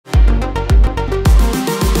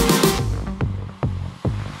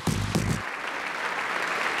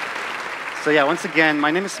So yeah, once again, my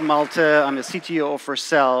name is Malte. I'm the CTO for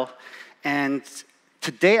Cell. And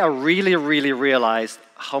today I really realized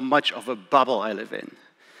how much of a bubble I live in.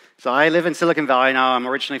 So I live in Silicon Valley now. I'm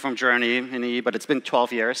originally from Germany, but it's been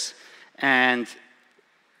 12 years. And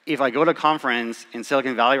if I go to a conference in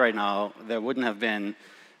Silicon Valley right now, there wouldn't have been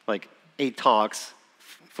like 8 talks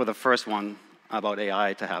for the first one about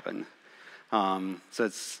AI to happen. So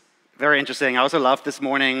it's very interesting. I also loved this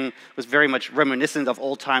morning. It was very much reminiscent of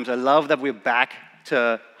old times. I love that we're back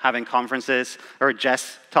to having conferences. I heard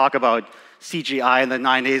Jess talk about CGI in the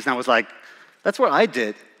 90s, and I was like, that's what I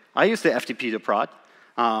did. I used the FTP to prod.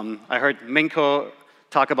 I heard Minko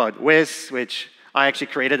talk about Wiz, which I actually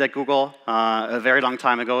created at Google a very long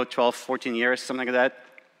time ago, 12, 14 years, something like that.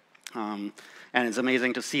 And it's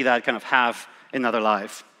amazing to see that kind of have another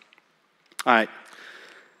life. All right.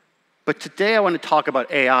 But today I want to talk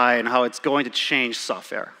about AI and how it's going to change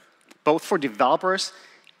software, both for developers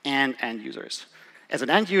and end users. As an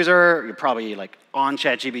end user, you're probably like on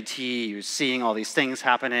ChatGPT, you're seeing all these things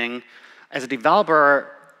happening. As a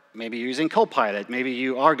developer, maybe you're using Copilot, maybe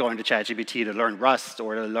you are going to ChatGPT to learn Rust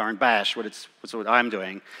or to learn Bash, which is what I'm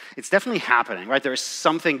doing. It's definitely happening, right? There's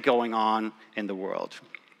something going on in the world.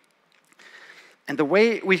 And the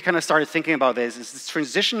way we kind of started thinking about this is this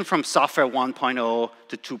transition from software 1.0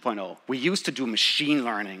 to 2.0. We used to do machine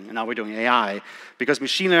learning, and now we're doing AI, because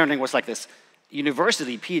machine learning was like this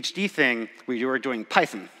university PhD thing where you were doing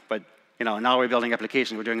Python, but now we're building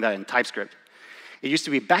applications, we're doing that in TypeScript. It used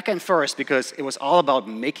to be back-end first because it was all about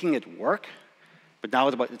making it work, but now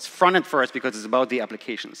it's front-end first because it's about the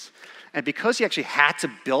applications. And because you actually had to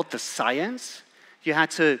build the science, you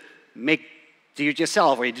had to do it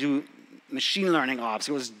yourself, or you do machine learning ops.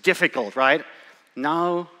 It was difficult, right?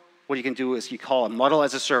 Now, what you can do is you call a model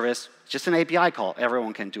as a service, just an API call.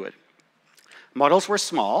 Everyone can do it. Models were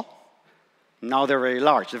small. Now they're very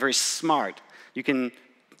large. They're very smart. You can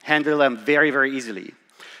handle them very easily.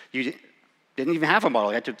 You didn't even have a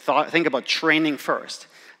model. You had to think about training first.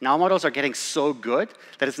 Now models are getting so good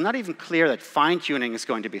that it's not even clear that fine-tuning is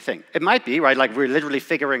going to be a thing. It might be, right? Like we're literally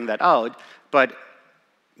figuring that out, but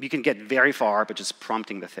you can get very far by just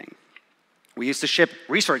prompting the thing. We used to ship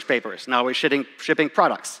research papers. Now we're shipping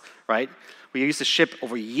products, right? We used to ship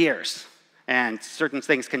over years, and certain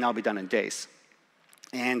things can now be done in days.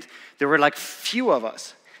 And there were like few of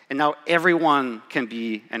us, and now everyone can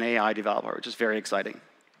be an AI developer, which is very exciting.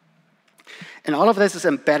 And all of this is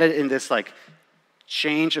embedded in this like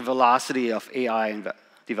change in velocity of AI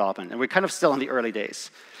development, and we're kind of still in the early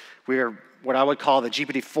days. We're what I would call the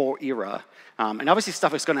GPT-4 era. And obviously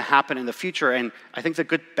stuff is going to happen in the future, and I think the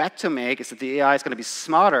good bet to make is that the AI is going to be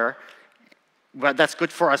smarter, but that's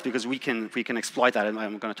good for us because we can exploit that, and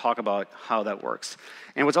I'm going to talk about how that works.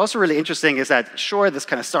 And what's also really interesting is that, sure, this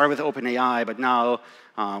kind of started with OpenAI, but now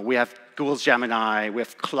we have Google's Gemini, we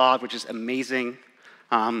have Claude, which is amazing.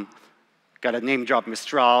 Got a name drop,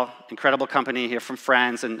 Mistral, incredible company here from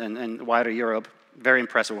France and wider Europe. Very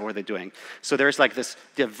impressive with what they're doing. So there's like this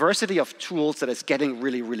diversity of tools that is getting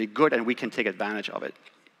really good, and we can take advantage of it.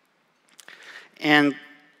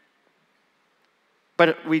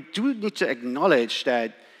 But we do need to acknowledge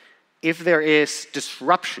that if there is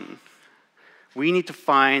disruption, we need to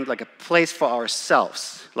find like a place for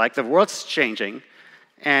ourselves. Like the world's changing,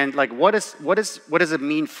 and like what does it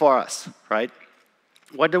mean for us, right?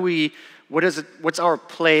 What's our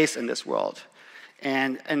place in this world?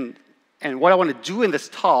 And what I want to do in this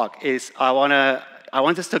talk is I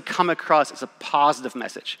want this to come across as a positive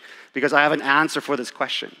message, because I have an answer for this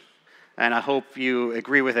question. And I hope you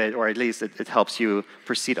agree with it, or at least it helps you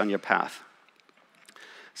proceed on your path.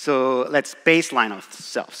 So let's baseline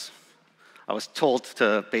ourselves. I was told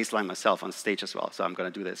to baseline myself on stage as well, so I'm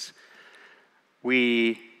going to do this.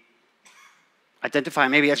 We identify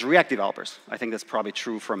maybe as React developers. I think that's probably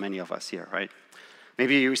true for many of us here, right?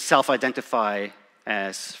 Maybe you self-identify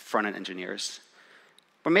as front-end engineers.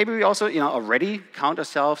 But maybe we also already count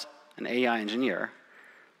ourselves an AI engineer.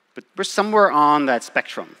 But we're somewhere on that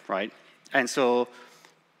spectrum, right? And so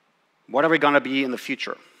what are we going to be in the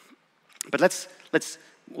future? But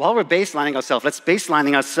while we're baselining ourselves, let's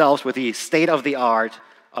baselining ourselves with the state-of-the-art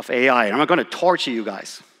of AI. And I'm going to torture you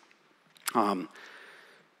guys.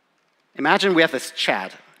 Imagine we have this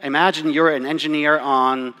chat. Imagine you're an engineer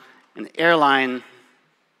on an airline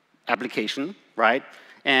application, right?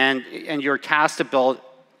 And you're tasked to build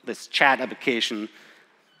this chat application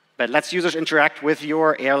that lets users interact with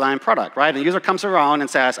your airline product, right? And the user comes around and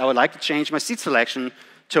says, I would like to change my seat selection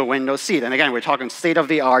to a window seat. And again, we're talking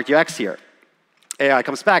state-of-the-art UX here. AI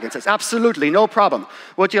comes back and says, absolutely, no problem.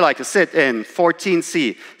 Would you like to sit in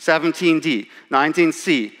 14C, 17D,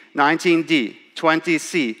 19C, 19D,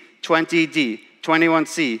 20C, 20D,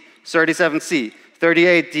 21C, 37C,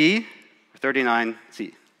 38D,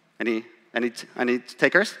 39C. Any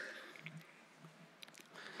takers?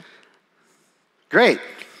 Great.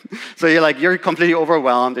 So you're completely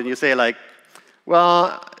overwhelmed, and you say like,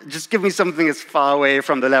 well, just give me something that's far away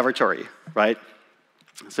from the laboratory, right?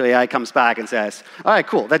 So AI comes back and says, all right,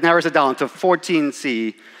 cool. That narrows it down to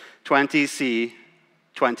 14C, 20C,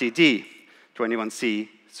 20D, 21C,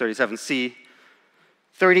 37C,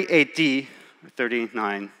 38D,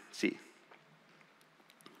 39C.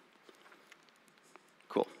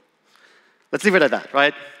 Cool. Let's leave it at that,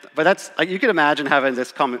 right? But that's, you can imagine having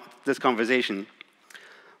this conversation.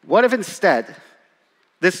 What if instead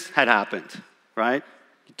this had happened, right?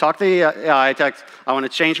 You talk to the AI, text, I want to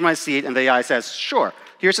change my seat, and the AI says, sure,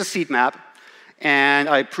 here's a seat map, and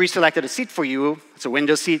I pre-selected a seat for you. It's a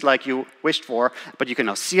window seat like you wished for, but you can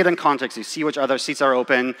now see it in context. You see which other seats are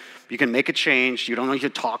open. You can make a change. You don't need to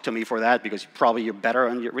talk to me for that because probably you're better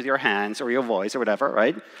with your hands or your voice or whatever,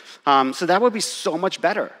 right? So that would be so much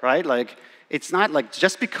better, right? Like, it's not like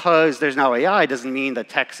just because there's now AI doesn't mean that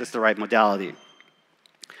text is the right modality.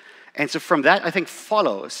 And so from that, I think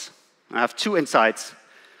follows, I have two insights,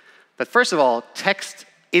 that first of all, text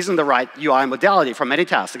isn't the right UI modality for many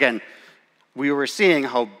tasks. Again, we were seeing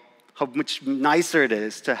how much nicer it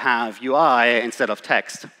is to have UI instead of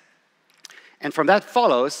text. And from that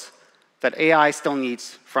follows that AI still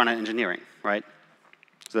needs front-end engineering, right?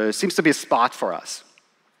 So there seems to be a spot for us.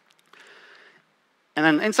 And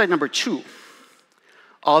then insight number two,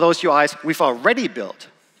 all those UIs we've already built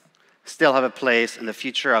still have a place in the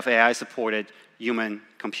future of AI-supported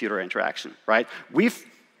human-computer interaction, right?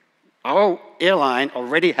 Our airline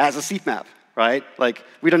already has a seat map, right? Like,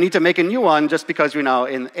 we don't need to make a new one just because we're now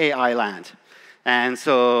in AI land. And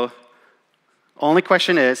so, only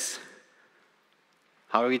question is,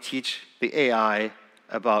 how do we teach the AI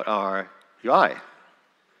about our UI? I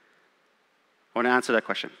want to answer that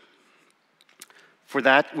question. For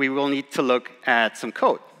that, we will need to look at some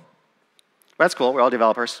code. That's cool, we're all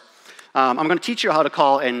developers. I'm going to teach you how to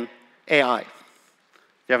call in AI. If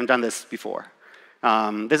you haven't done this before.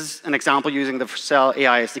 This is an example using the Vercel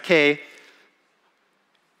AI SDK.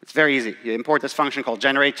 It's very easy. You import this function called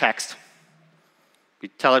generate text. You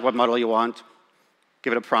tell it what model you want,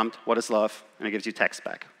 give it a prompt, what is love, and it gives you text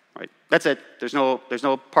back. Right? That's it. There's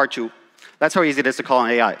no part two. That's how easy it is to call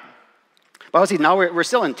an AI. But obviously now we're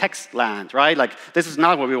still in text land, right? Like, this is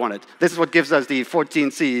not what we wanted. This is what gives us the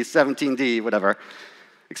 14C, 17D, whatever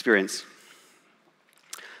experience.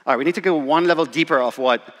 All right, we need to go one level deeper of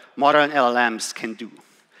what modern LLMs can do.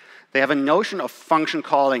 They have a notion of function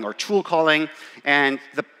calling or tool calling, and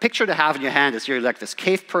the picture to have in your hand is you're like this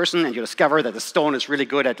cave person, and you discover that the stone is really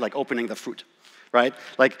good at like opening the fruit, right?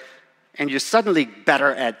 Like, and you're suddenly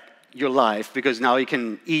better at your life because now you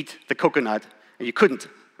can eat the coconut, and you couldn't,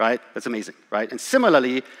 right? That's amazing, right? And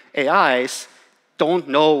similarly, AIs don't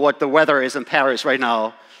know what the weather is in Paris right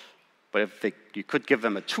now, but if you could give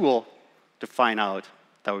them a tool to find out,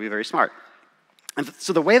 that would be very smart. And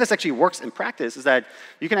so the way this actually works in practice is that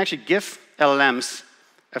you can actually give LLMs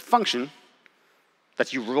a function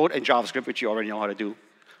that you wrote in JavaScript, which you already know how to do,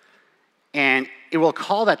 and it will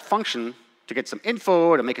call that function to get some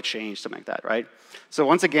info, to make a change, something like that, right? So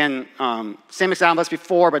once again, same example as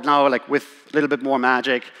before, but now like with a little bit more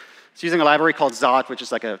magic. It's using a library called Zod, which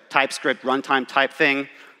is like a TypeScript runtime type thing.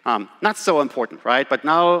 Not so important, right? But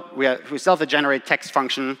now we still have the generate text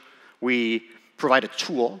function. We provide a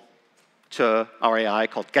tool to our AI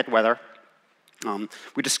called getWeather.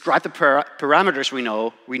 We describe the parameters we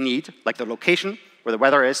know we need, like the location where the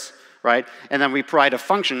weather is, right? And then we provide a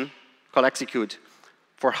function called execute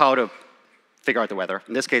for how to figure out the weather.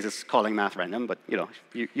 In this case, it's calling math random, but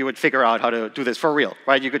you would figure out how to do this for real,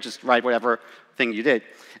 right? You could just write whatever thing you did.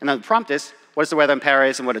 And then the prompt is, what is the weather in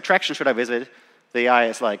Paris and what attraction should I visit? The AI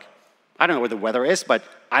is like, I don't know where the weather is, but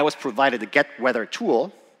I was provided a getWeather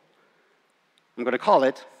tool. I'm going to call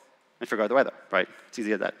it and figure out the weather, right? It's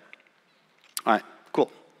easy as that. All right,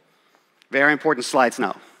 cool. Very important slides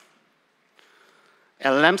now.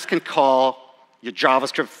 LLMs can call your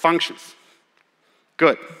JavaScript functions.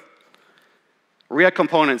 Good. React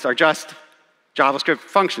components are just JavaScript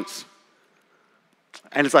functions.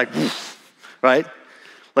 And it's like, right?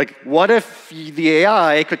 Like, what if the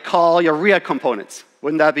AI could call your React components?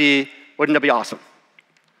 Wouldn't that be awesome?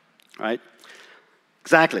 Right?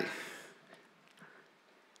 Exactly.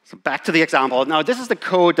 So back to the example. Now, this is the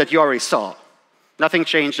code that you already saw. Nothing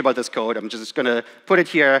changed about this code. I'm just going to put it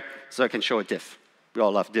here so I can show a diff. We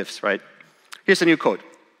all love diffs, right? Here's the new code.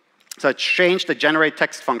 So I changed the generate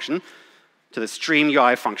text function to the stream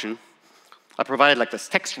UI function. I provided like this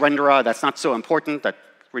text renderer that's not so important, that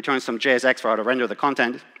returns some JSX for how to render the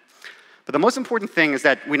content. But the most important thing is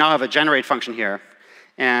that we now have a generate function here,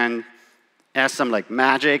 and it has some like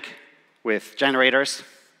magic with generators,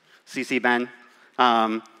 CC-ben,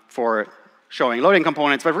 for showing loading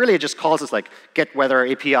components, but really it just calls this like get weather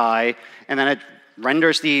API, and then it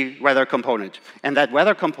renders the weather component. And that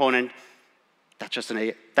weather component, that's just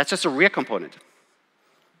a React component.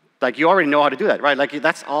 Like you already know how to do that, right? Like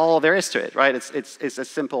that's all there is to it, right? It's as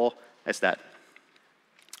simple as that.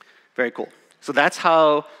 Very cool. So that's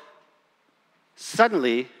how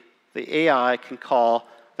suddenly the AI can call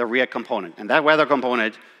the React component. And that weather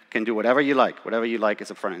component can do whatever you like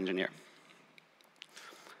as a front engineer.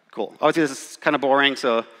 Cool. Obviously, this is kind of boring,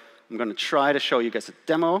 so I'm going to try to show you guys a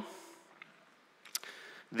demo.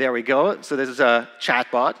 There we go. So this is a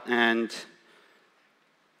chatbot, and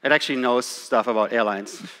it actually knows stuff about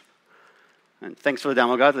airlines. And thanks for the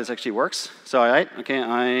demo, guys. This actually works. So, all right, okay,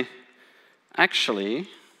 I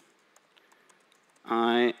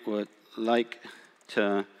would like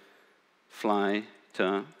to fly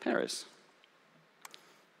to Paris.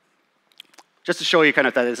 Just to show you kind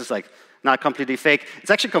of that this is like not completely fake.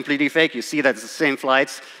 It's actually completely fake. You see that it's the same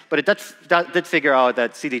flights, but it did figure out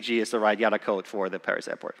that CDG is the right YADA code for the Paris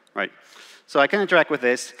airport, right? So I can interact with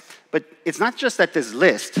this, but it's not just that this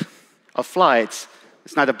list of flights,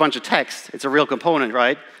 it's not a bunch of text, it's a real component,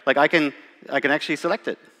 right? Like I can actually select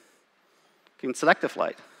it. I can select the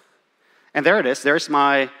flight. And there it is, there's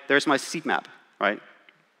my seat map, right?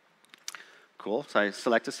 Cool, so I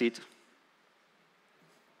select a seat.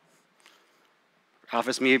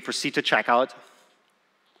 Offers me proceed to checkout.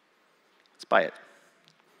 Let's buy it.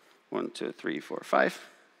 1, 2, 3, 4, 5.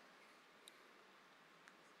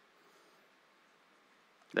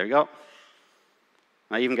 There you go.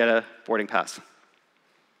 I even get a boarding pass.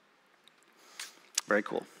 Very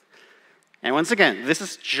cool. And once again, this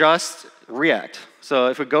is just React. So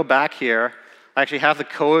if we go back here, I actually have the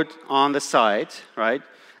code on the side, right?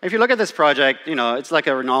 If you look at this project, you know, it's like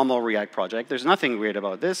a normal React project. There's nothing weird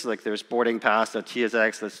about this. Like there's boarding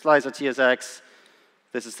pass.tsx, there's slides.tsx.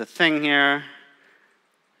 This is the thing here.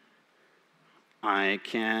 I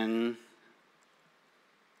can,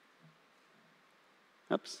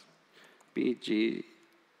 oops, bg-green.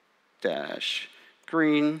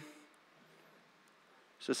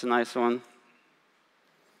 It's just a nice one.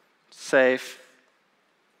 Save.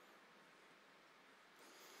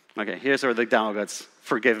 Okay, here's where the demo gets,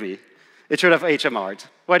 forgive me. It should have HMR'd.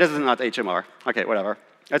 Why does it not HMR? Okay, whatever.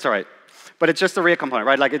 That's all right. But it's just a React component,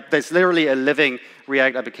 right? Like there's literally a living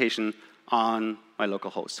React application on my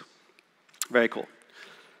local host. Very cool.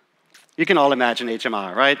 You can all imagine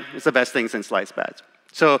HMR, right? It's the best thing since sliced bread.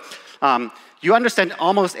 So you understand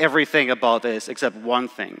almost everything about this except one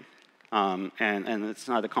thing. And it's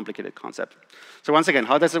not a complicated concept. So once again,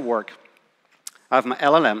 how does it work? I have my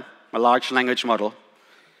LLM, my large language model,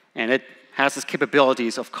 and it has these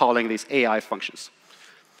capabilities of calling these AI functions.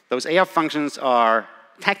 Those AI functions are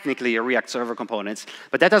technically a React server components,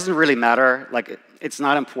 but that doesn't really matter. Like, it's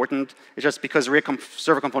not important. It's just because React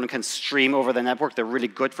server component can stream over the network, they're really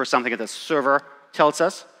good for something that the server tells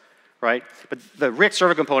us, right? But the React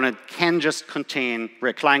server component can just contain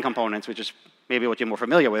React client components, which is maybe what you're more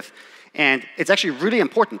familiar with. And it's actually really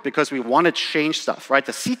important because we want to change stuff, right?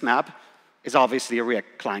 The seat map is obviously a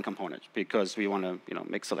React client component because we want to,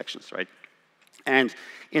 make selections, right? And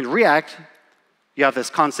in React, you have this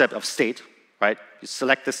concept of state, right? You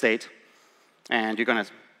select the state, and you're going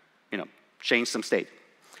to, change some state.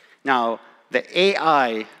 Now, the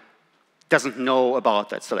AI doesn't know about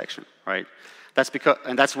that selection, right?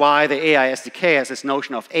 And that's why the AI SDK has this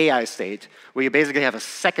notion of AI state, where you basically have a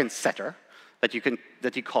second setter that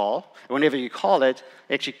you call. And whenever you call it,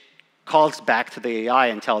 it actually calls back to the AI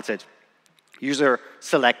and tells it, user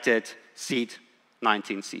selected seat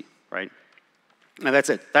 19C, right? And that's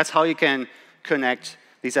it. That's how you can connect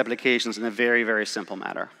these applications in a very, very simple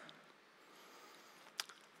manner.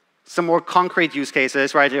 Some more concrete use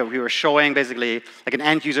cases, right? We were showing basically like an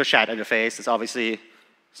end user chat interface. It's obviously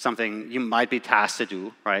something you might be tasked to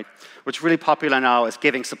do, right? What's really popular now is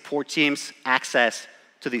giving support teams access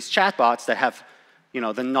to these chatbots that have,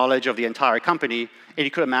 the knowledge of the entire company. And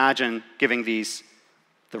you could imagine giving the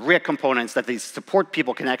React components that these support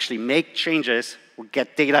people can actually make changes or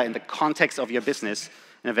get data in the context of your business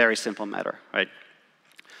in a very simple manner, right?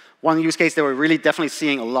 One use case that we're really definitely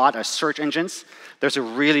seeing a lot are search engines. There's a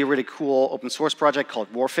really, really cool open source project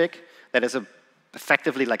called Warfig that is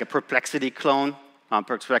effectively like a Perplexity clone,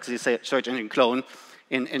 Perplexity search engine clone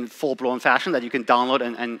in full-blown fashion that you can download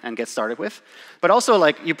and get started with. But also,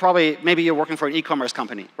 like, maybe you're working for an e-commerce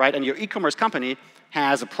company, right? And your e-commerce company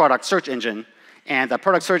has a product search engine, And the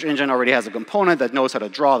product search engine already has a component that knows how to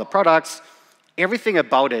draw the products. Everything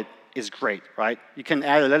about it is great, right? You can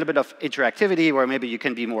add a little bit of interactivity where maybe you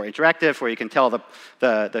can be more interactive, where you can tell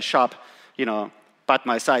the shop, but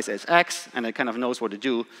my size is X, and it kind of knows what to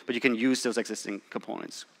do, but you can use those existing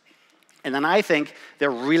components. And then I think there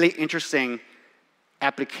are really interesting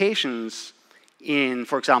applications in,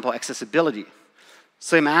 for example, accessibility.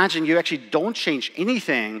 So imagine you actually don't change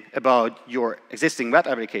anything about your existing web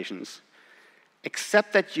applications,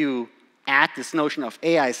 except that you add this notion of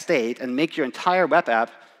AI state and make your entire web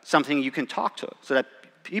app something you can talk to, so that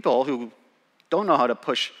people who don't know how to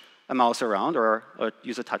push a mouse around or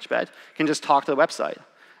use a touchpad can just talk to the website.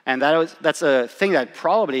 And that's a thing that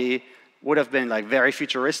probably would have been like very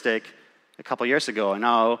futuristic a couple years ago, and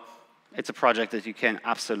now it's a project that you can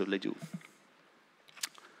absolutely do.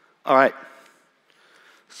 All right.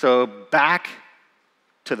 So back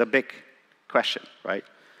to the big question, right?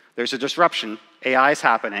 There's a disruption. AI is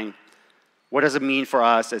happening. What does it mean for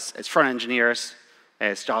us as front engineers,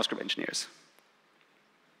 as JavaScript engineers?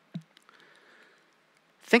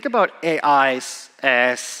 Think about AIs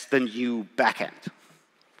as the new backend,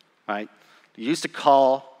 right? You used to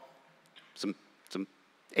call some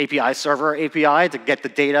API server API to get the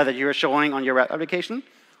data that you're showing on your web application.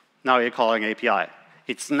 Now you're calling API.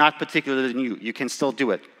 It's not particularly new. You can still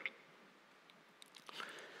do it.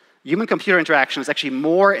 Human-computer interaction is actually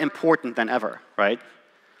more important than ever, right?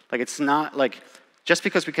 Like, it's not like, just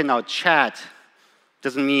because we can now chat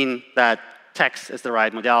doesn't mean that text is the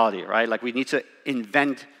right modality, right? Like, we need to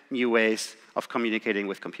invent new ways of communicating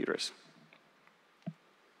with computers.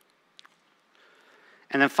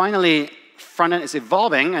 And then finally, front-end is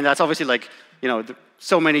evolving, and that's obviously like,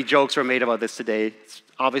 so many jokes were made about this today. It's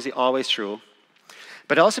obviously always true.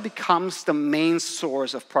 But it also becomes the main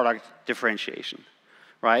source of product differentiation,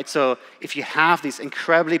 right? So if you have these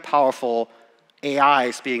incredibly powerful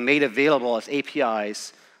AIs being made available as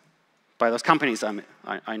APIs by those companies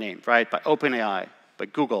I named, right? By OpenAI, by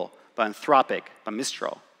Google, by Anthropic, by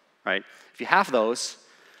Mistral, right? If you have those,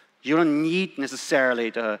 you don't need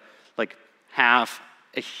necessarily to have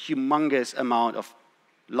a humongous amount of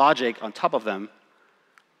logic on top of them,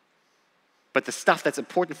 but the stuff that's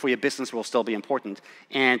important for your business will still be important.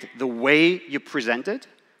 And the way you present it,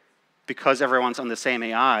 because everyone's on the same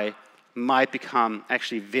AI, might become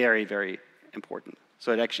actually very, very important.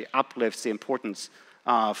 So it actually uplifts the importance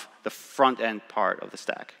of the front-end part of the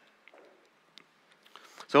stack.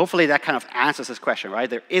 So hopefully that kind of answers this question, right?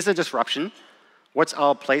 There is a disruption. What's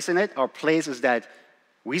our place in it? Our place is that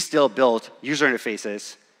we still build user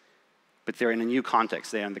interfaces, but they're in a new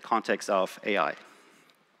context. They're in the context of AI.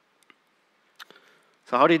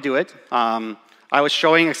 So how do you do it? I was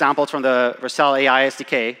showing examples from the Vercel AI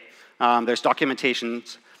SDK. There's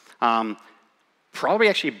documentations. Probably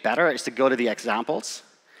actually better is to go to the examples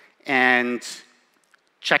and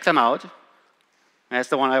check them out. That's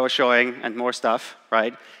the one I was showing, and more stuff,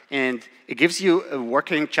 right? And it gives you a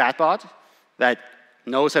working chatbot that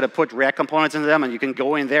knows how to put React components into them, and you can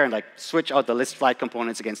go in there and switch out the list flight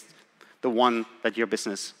components against the one that your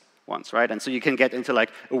business wants, right? And so you can get into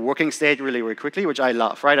a working state really, really quickly, which I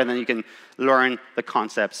love, right? And then you can learn the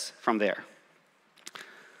concepts from there.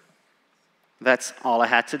 That's all I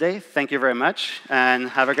had today. Thank you very much, and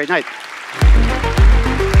have a great night.